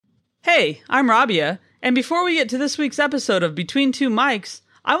Hey, I'm Rabia, and before we get to this week's episode of Between Two Mics,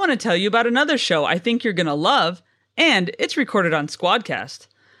 I want to tell you about another show I think you're going to love, and it's recorded on Squadcast.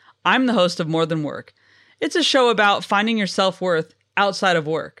 I'm the host of More Than Work. It's a show about finding your self-worth outside of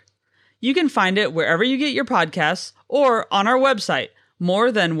work. You can find it wherever you get your podcasts or on our website,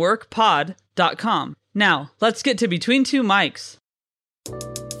 morethanworkpod.com. Now, let's get to Between Two Mics.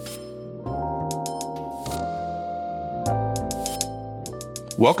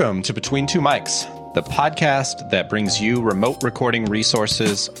 Welcome to Between Two Mics, the podcast that brings you remote recording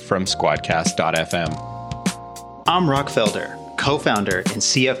resources from Squadcast.fm. I'm Rock Felder, co-founder and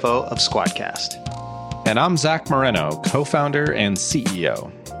CFO of Squadcast. And I'm Zach Moreno, co-founder and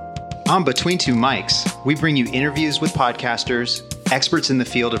CEO. On Between Two Mics, we bring you interviews with podcasters, experts in the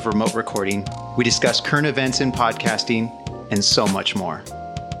field of remote recording. We discuss current events in podcasting, and so much more.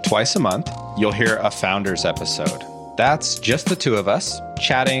 Twice a month, you'll hear a founders episode. That's just the two of us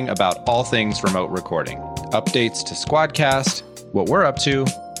chatting about all things remote recording, updates to Squadcast, what we're up to,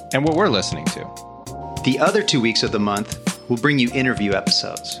 and what we're listening to. The other 2 weeks of the month, we'll bring you interview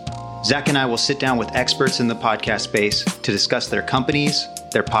episodes. Zach and I will sit down with experts in the podcast space to discuss their companies,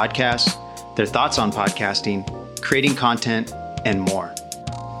 their podcasts, their thoughts on podcasting, creating content, and more.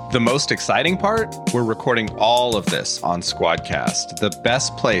 The most exciting part? We're recording all of this on Squadcast, the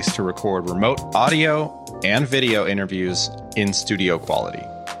best place to record remote audio and video interviews in studio quality.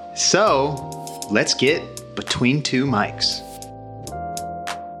 So, let's get Between Two Mics.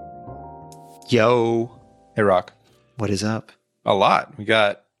 Yo. Hey, Rock. What is up? A lot. We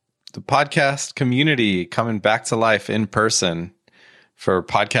got the podcast community coming back to life in person for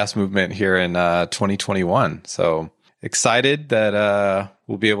Podcast Movement here in 2021. So excited that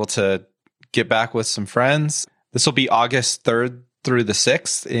we'll be able to get back with some friends. This will be August 3rd through the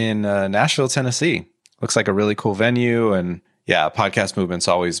 6th in Nashville, Tennessee. Looks like a really cool venue, and yeah, Podcast Movement's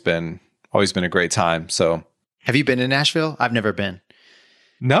always been a great time. So, have you been to Nashville? I've never been.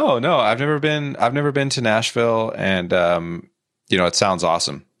 No, I've never been to Nashville, and it sounds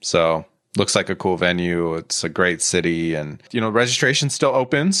awesome. So, looks like a cool venue. It's a great city, and registration's still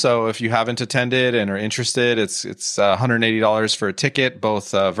open. So, if you haven't attended and are interested, it's $180 for a ticket, both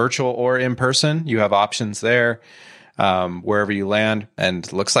virtual or in person. You have options there. Wherever you land, and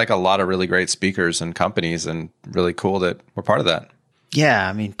looks like a lot of really great speakers and companies, and really cool that we're part of that. Yeah,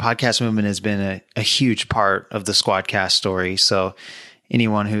 I mean, Podcast Movement has been a huge part of the Squadcast story. So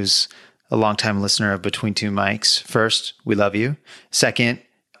anyone who's a longtime listener of Between Two Mics, first, we love you. Second,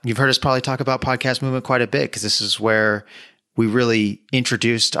 you've heard us probably talk about Podcast Movement quite a bit, because this is where we really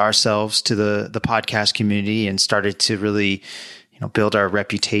introduced ourselves to the podcast community and started to really build our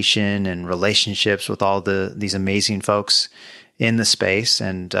reputation and relationships with all these amazing folks in the space.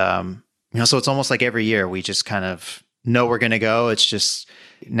 And, so it's almost like every year we just kind of know we're going to go. It's just,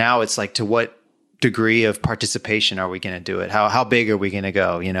 now it's like, to what degree of participation are we going to do it? How big are we going to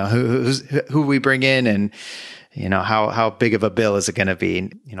go? Who we bring in, and, how big of a bill is it going to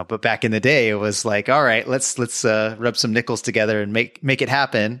be? But back in the day, it was like, all right, let's rub some nickels together and make it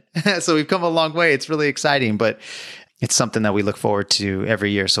happen. So we've come a long way. It's really exciting, but it's something that we look forward to every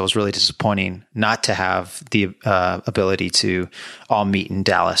year. So it was really disappointing not to have the ability to all meet in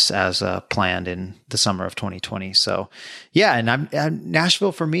Dallas as planned in the summer of 2020. So yeah, and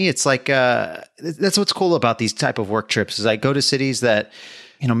Nashville for me, it's like, that's what's cool about these type of work trips, is I go to cities that,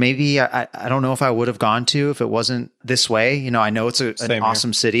 maybe I don't know if I would have gone to if it wasn't this way. I know it's an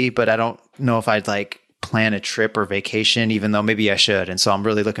awesome city, but I don't know if I'd plan a trip or vacation, even though maybe I should. And so I'm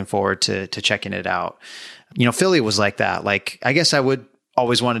really looking forward to checking it out. Philly was like that. I guess I would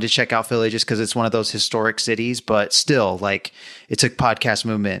always wanted to check out Philly just because it's one of those historic cities, but still, it took Podcast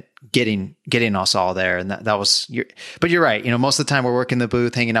Movement getting us all there. And that was but you're right. Most of the time we're working the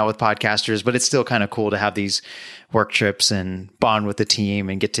booth, hanging out with podcasters, but it's still kind of cool to have these work trips and bond with the team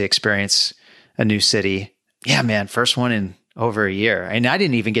and get to experience a new city. Yeah, man. First one in over a year. And I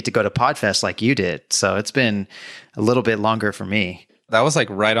didn't even get to go to PodFest like you did. So it's been a little bit longer for me. That was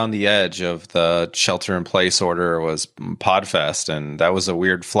right on the edge of the shelter in place order was PodFest, and that was a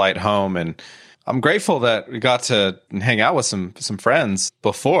weird flight home. And I'm grateful that we got to hang out with some friends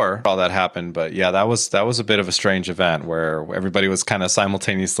before all that happened. But yeah, that was a bit of a strange event where everybody was kind of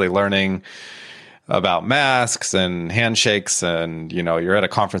simultaneously learning about masks and handshakes, and you're at a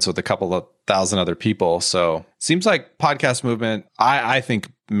conference with a couple of thousand other people. So seems like Podcast Movement, I think,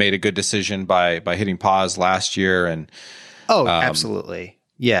 made a good decision by hitting pause last year. And oh, absolutely.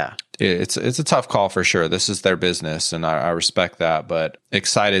 Yeah. It's a tough call for sure. This is their business, and I respect that, but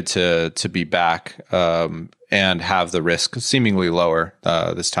excited to be back and have the risk seemingly lower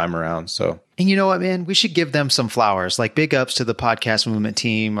this time around. So, and you know what, man, we should give them some flowers. Like big ups to the Podcast Movement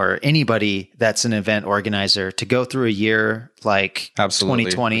team or anybody that's an event organizer to go through a year like absolutely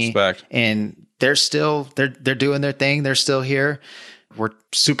 2020, respect. And they're doing their thing. They're still here. We're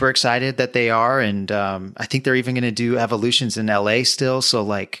super excited that they are. And I think they're even going to do evolutions in LA still. So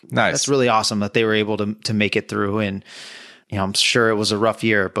like, nice. That's really awesome that they were able to make it through. And, you know, I'm sure it was a rough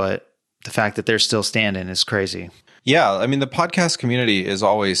year, but the fact that they're still standing is crazy. Yeah. I mean, the podcast community is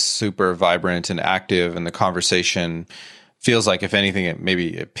always super vibrant and active, and the conversation feels like, if anything,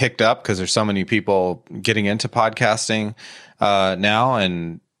 it picked up because there's so many people getting into podcasting now.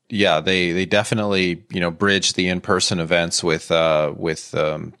 And yeah, they definitely, you know, bridge the in-person events with the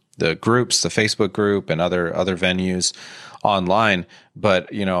groups, the Facebook group and other venues online.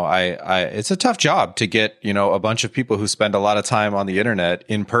 But, you know, it's a tough job to get, you know, a bunch of people who spend a lot of time on the internet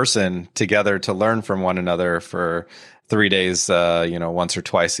in person together to learn from one another for 3 days, you know, once or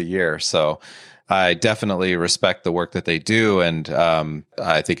twice a year. So I definitely respect the work that they do. And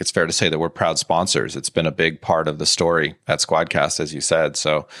I think it's fair to say that we're proud sponsors. It's been a big part of the story at Squadcast, as you said.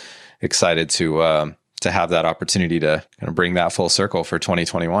 So excited to have that opportunity to kind of bring that full circle for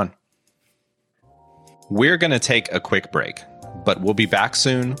 2021. We're going to take a quick break, but we'll be back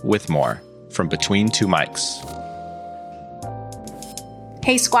soon with more from Between Two Mics.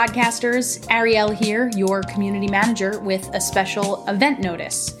 Hey Squadcasters, Ariel here, your community manager with a special event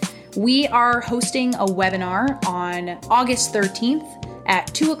notice. We are hosting a webinar on August 13th at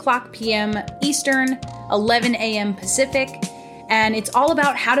 2:00 p.m. Eastern, 11 a.m. Pacific, and it's all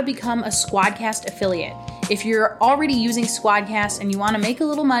about how to become a Squadcast affiliate. If you're already using Squadcast and you want to make a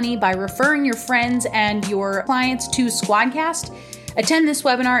little money by referring your friends and your clients to Squadcast, attend this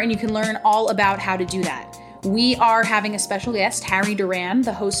webinar and you can learn all about how to do that. We are having a special guest, Harry Duran,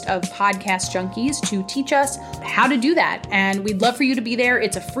 the host of Podcast Junkies, to teach us how to do that. And we'd love for you to be there.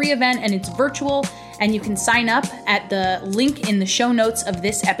 It's a free event and it's virtual, and you can sign up at the link in the show notes of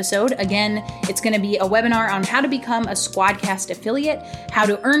this episode. Again, it's going to be a webinar on how to become a Squadcast affiliate, how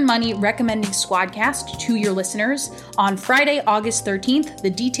to earn money recommending Squadcast to your listeners on Friday, August 13th. The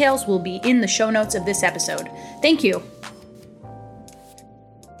details will be in the show notes of this episode. Thank you.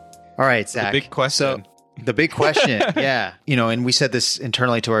 All right, Zach. The big question. The big question, yeah. You know, and we said this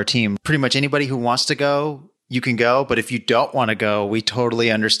internally to our team, pretty much anybody who wants to go, you can go. But if you don't want to go, we totally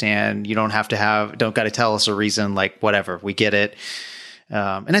understand. You don't got to tell us a reason, like whatever, we get it.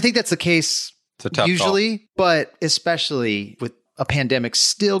 And I think that's the case usually, call. But especially with a pandemic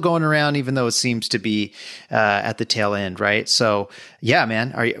still going around, even though it seems to be at the tail end, right? So yeah,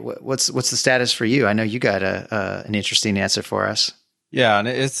 man, what's the status for you? I know you got an interesting answer for us. Yeah, and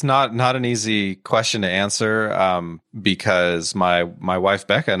it's not an easy question to answer because my wife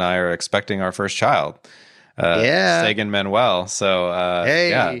Becca and I are expecting our first child, Sagan Manuel.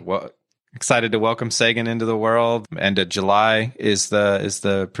 So excited to welcome Sagan into the world. End of July is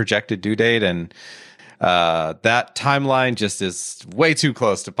the projected due date, and that timeline just is way too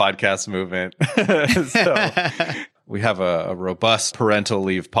close to Podcast Movement. So we have a robust parental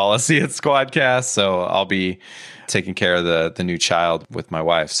leave policy at Squadcast, so I'll be taking care of the new child with my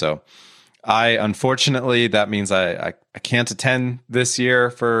wife. So unfortunately, that means I can't attend this year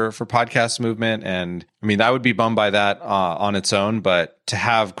for Podcast Movement. And I mean, I would be bummed by that on its own, but to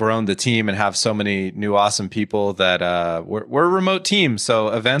have grown the team and have so many new awesome people that we're a remote team. So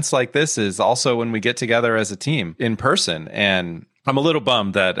events like this is also when we get together as a team in person. And I'm a little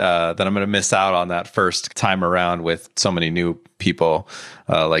bummed that I'm going to miss out on that first time around with so many new people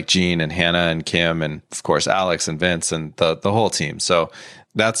like Gene and Hannah and Kim and of course Alex and Vince and the whole team. So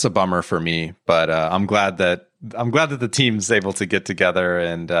that's a bummer for me, but I'm glad that the team's able to get together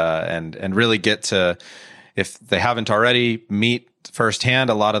and really get to, if they haven't already, meet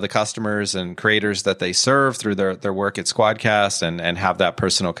firsthand a lot of the customers and creators that they serve through their work at Squadcast and have that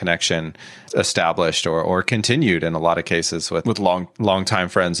personal connection established or continued in a lot of cases with long time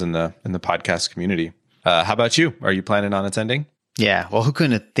friends in the podcast community. How about you? Are you planning on attending? Yeah. Well, who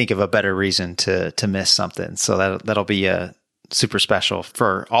couldn't think of a better reason to miss something? So that'll be super special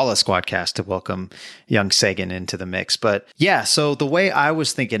for all of Squadcast to welcome young Sagan into the mix. But yeah, so the way I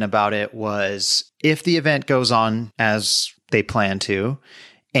was thinking about it was if the event goes on as they plan to,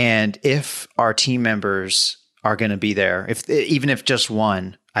 and if our team members are going to be there, even if just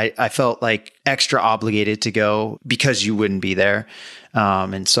one, I felt like extra obligated to go because you wouldn't be there.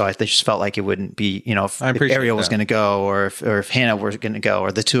 And so I just felt like it wouldn't be, if Ariel was going to go or if Hannah were going to go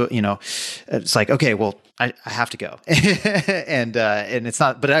or the two, it's like, okay, well, I have to go. and it's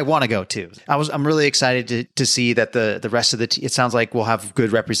not, but I want to go too. I'm really excited to see that the rest of the it sounds like we'll have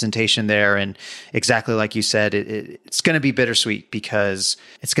good representation there. And exactly like you said, it's going to be bittersweet because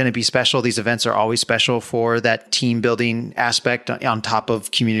it's going to be special. These events are always special for that team building aspect on top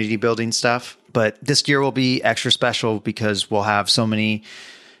of community building stuff. But this year will be extra special because we'll have so many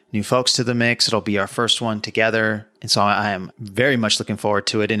new folks to the mix. It'll be our first one together. And so I am very much looking forward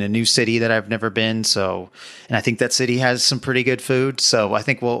to it in a new city that I've never been. And I think that city has some pretty good food. So I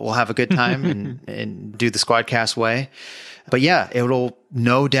think we'll have a good time and do the Squadcast way. But yeah, it'll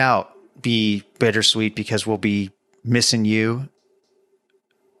no doubt be bittersweet because we'll be missing you.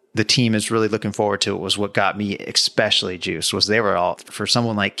 The team is really looking forward to it was what got me especially juiced was they were all for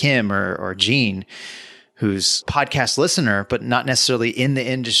someone like Kim or Gene, who's podcast listener, but not necessarily in the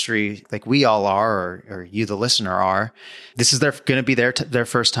industry like we all are, or you, the listener, are. This is going to be their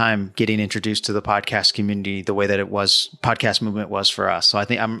first time getting introduced to the podcast community the way that it was podcast movement was for us. So I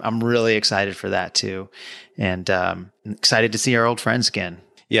think I'm really excited for that too. And excited to see our old friends again.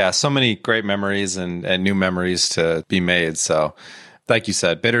 Yeah. So many great memories and new memories to be made. So like you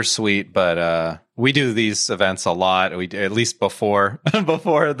said, bittersweet, but we do these events a lot. We do, at least before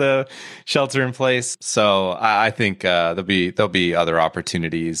the shelter in place. So I think there'll be other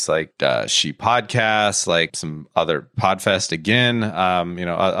opportunities like She Podcasts, like some other Podfest again.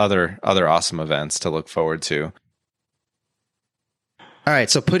 Other awesome events to look forward to. All right,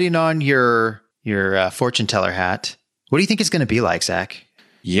 so putting on your fortune teller hat, what do you think it's going to be like, Zach?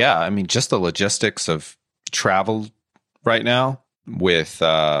 Yeah, I mean, just the logistics of travel right now. With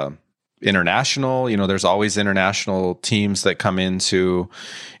international, there's always international teams that come into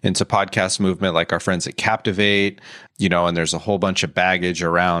podcast movement, like our friends at Captivate, and there's a whole bunch of baggage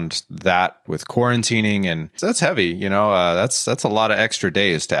around that with quarantining, and that's heavy. That's a lot of extra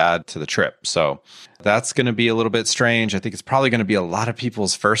days to add to the trip. So that's going to be a little bit strange. I think it's probably going to be a lot of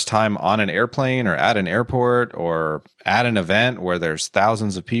people's first time on an airplane or at an airport or at an event where there's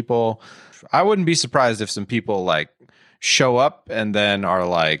thousands of people. I wouldn't be surprised if some people show up and then are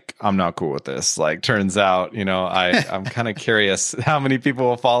like, I'm not cool with this. Like, turns out, I'm kind of curious how many people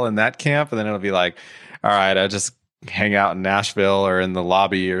will fall in that camp. And then it'll be like, all right, I just hang out in Nashville or in the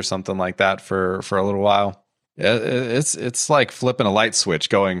lobby or something like that for a little while. It's like flipping a light switch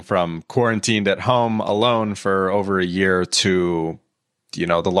going from quarantined at home alone for over a year to,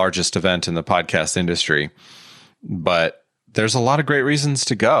 the largest event in the podcast industry. But there's a lot of great reasons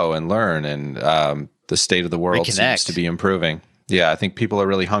to go and learn, and the state of the world seems to be improving. Yeah, I think people are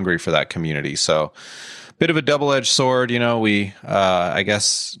really hungry for that community. So bit of a double-edged sword. We, I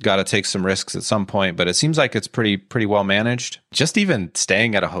guess, got to take some risks at some point, but it seems like it's pretty well managed. Just even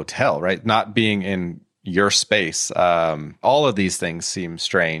staying at a hotel, right? Not being in your space. All of these things seem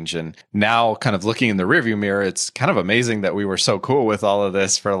strange. And now kind of looking in the rearview mirror, it's kind of amazing that we were so cool with all of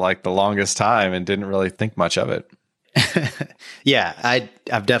this for like the longest time and didn't really think much of it. Yeah,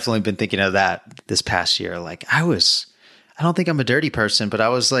 I've definitely been thinking of that this past year. Like I don't think I'm a dirty person, but I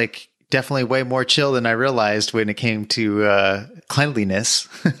was like definitely way more chill than I realized when it came to cleanliness.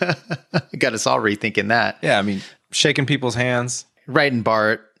 Got us all rethinking that. Yeah, I mean, shaking people's hands. Riding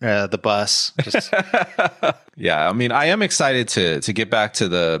BART, the bus. Yeah, I mean, I am excited to get back to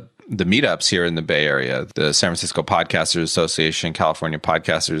the meetups here in the Bay Area, the San Francisco Podcasters Association, California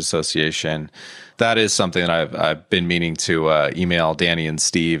Podcasters Association. That is something that I've been meaning to email Danny and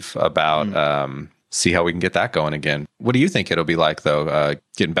Steve about, see how we can get that going again. What do you think it'll be like, though,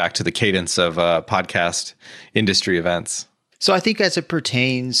 getting back to the cadence of podcast industry events? So I think as it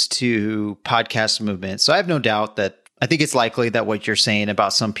pertains to podcast movement, so I have no doubt that I think it's likely that what you're saying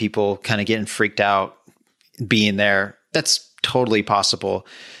about some people kind of getting freaked out being there, that's totally possible.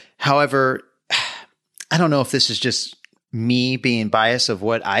 However, I don't know if this is just me being biased of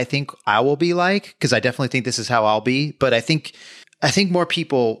what I think I will be like, because I definitely think this is how I'll be. But I think more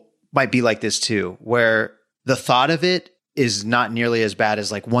people might be like this too, where the thought of it is not nearly as bad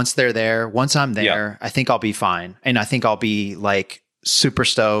as like once they're there, once I'm there, I think I'll be fine. And I think I'll be like super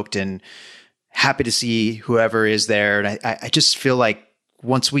stoked and happy to see whoever is there. And I just feel like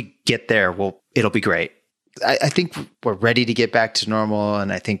once we get there, it'll be great. I think we're ready to get back to normal.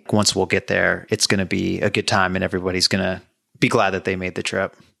 And I think once we'll get there, it's going to be a good time and everybody's going to be glad that they made the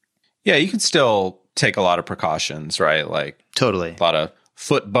trip. Yeah, you can still take a lot of precautions, right? Like totally a lot of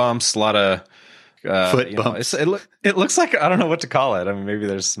foot bumps, a lot of Foot bumps. It looks like, I don't know what to call it. I mean, maybe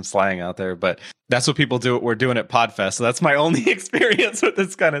there's some slang out there, but that's what people do. We're doing at Podfest. So that's my only experience with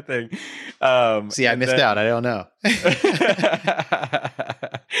this kind of thing. See, I missed out. I don't know.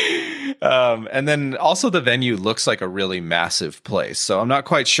 And then also the venue looks like a really massive place. So I'm not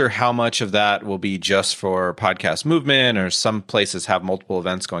quite sure how much of that will be just for Podcast Movement, or some places have multiple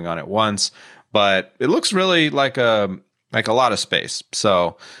events going on at once, but it looks really like a lot of space.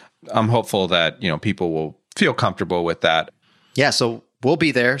 So I'm hopeful that, people will feel comfortable with that. Yeah. So we'll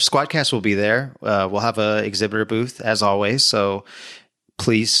be there. Squadcast will be there. We'll have a exhibitor booth as always. So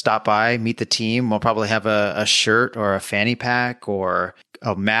please stop by, meet the team. We'll probably have a shirt or a fanny pack or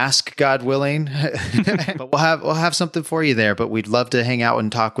a mask, God willing. But we'll have something for you there. But we'd love to hang out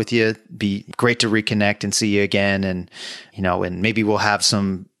and talk with you. Be great to reconnect and see you again. And, and maybe we'll have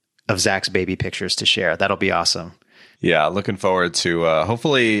some of Zach's baby pictures to share. That'll be awesome. Yeah, looking forward to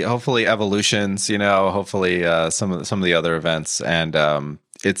hopefully Evolutions, hopefully some of the other events, and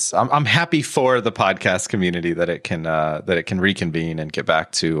I'm happy for the podcast community that it can reconvene and get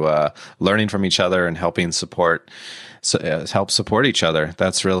back to learning from each other and help support each other.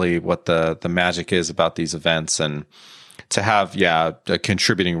 That's really what the magic is about these events, and to have a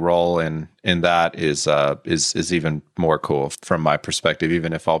contributing role in that is even more cool from my perspective.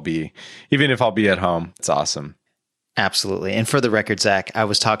 Even if I'll be at home, it's awesome. Absolutely. And for the record, Zach, I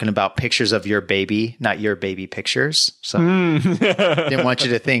was talking about pictures of your baby, not your baby pictures. So didn't want you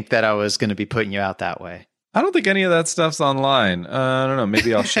to think that I was going to be putting you out that way. I don't think any of that stuff's online. I don't know.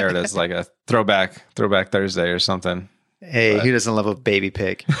 Maybe I'll share it as like a throwback Thursday or something. Hey, who doesn't love a baby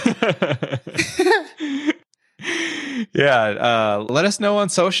pic? Yeah. Let us know on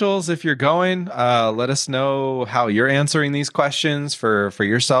socials if you're going. Let us know how you're answering these questions for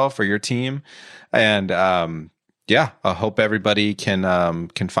yourself or your team. And, I hope everybody can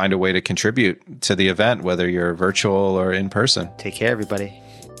find a way to contribute to the event, whether you're virtual or in person. Take care, everybody.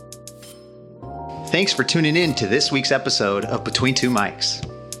 Thanks for tuning in to this week's episode of Between Two Mics.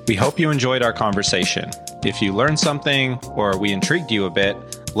 We hope you enjoyed our conversation. If you learned something or we intrigued you a bit,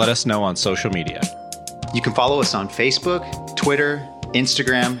 let us know on social media. You can follow us on Facebook, Twitter,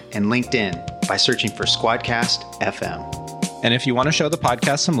 Instagram, and LinkedIn by searching for Squadcast FM. And if you want to show the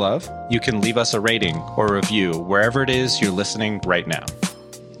podcast some love, you can leave us a rating or review wherever it is you're listening right now.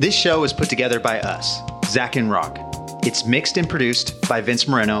 This show is put together by us, Zach and Rock. It's mixed and produced by Vince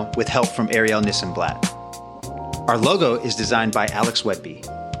Moreno with help from Ariel Nissenblatt. Our logo is designed by Alex Wedby.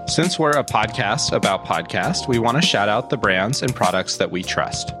 Since we're a podcast about podcasts, we want to shout out the brands and products that we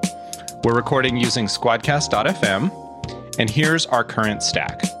trust. We're recording using Squadcast.fm, and here's our current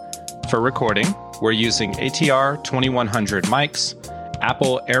stack. For recording, we're using ATR 2100 mics,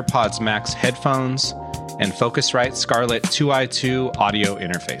 Apple AirPods Max headphones, and Focusrite Scarlett 2i2 audio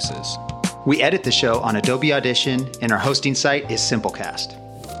interfaces. We edit the show on Adobe Audition, and our hosting site is Simplecast.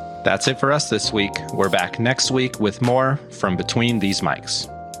 That's it for us this week. We're back next week with more from Between These Mics.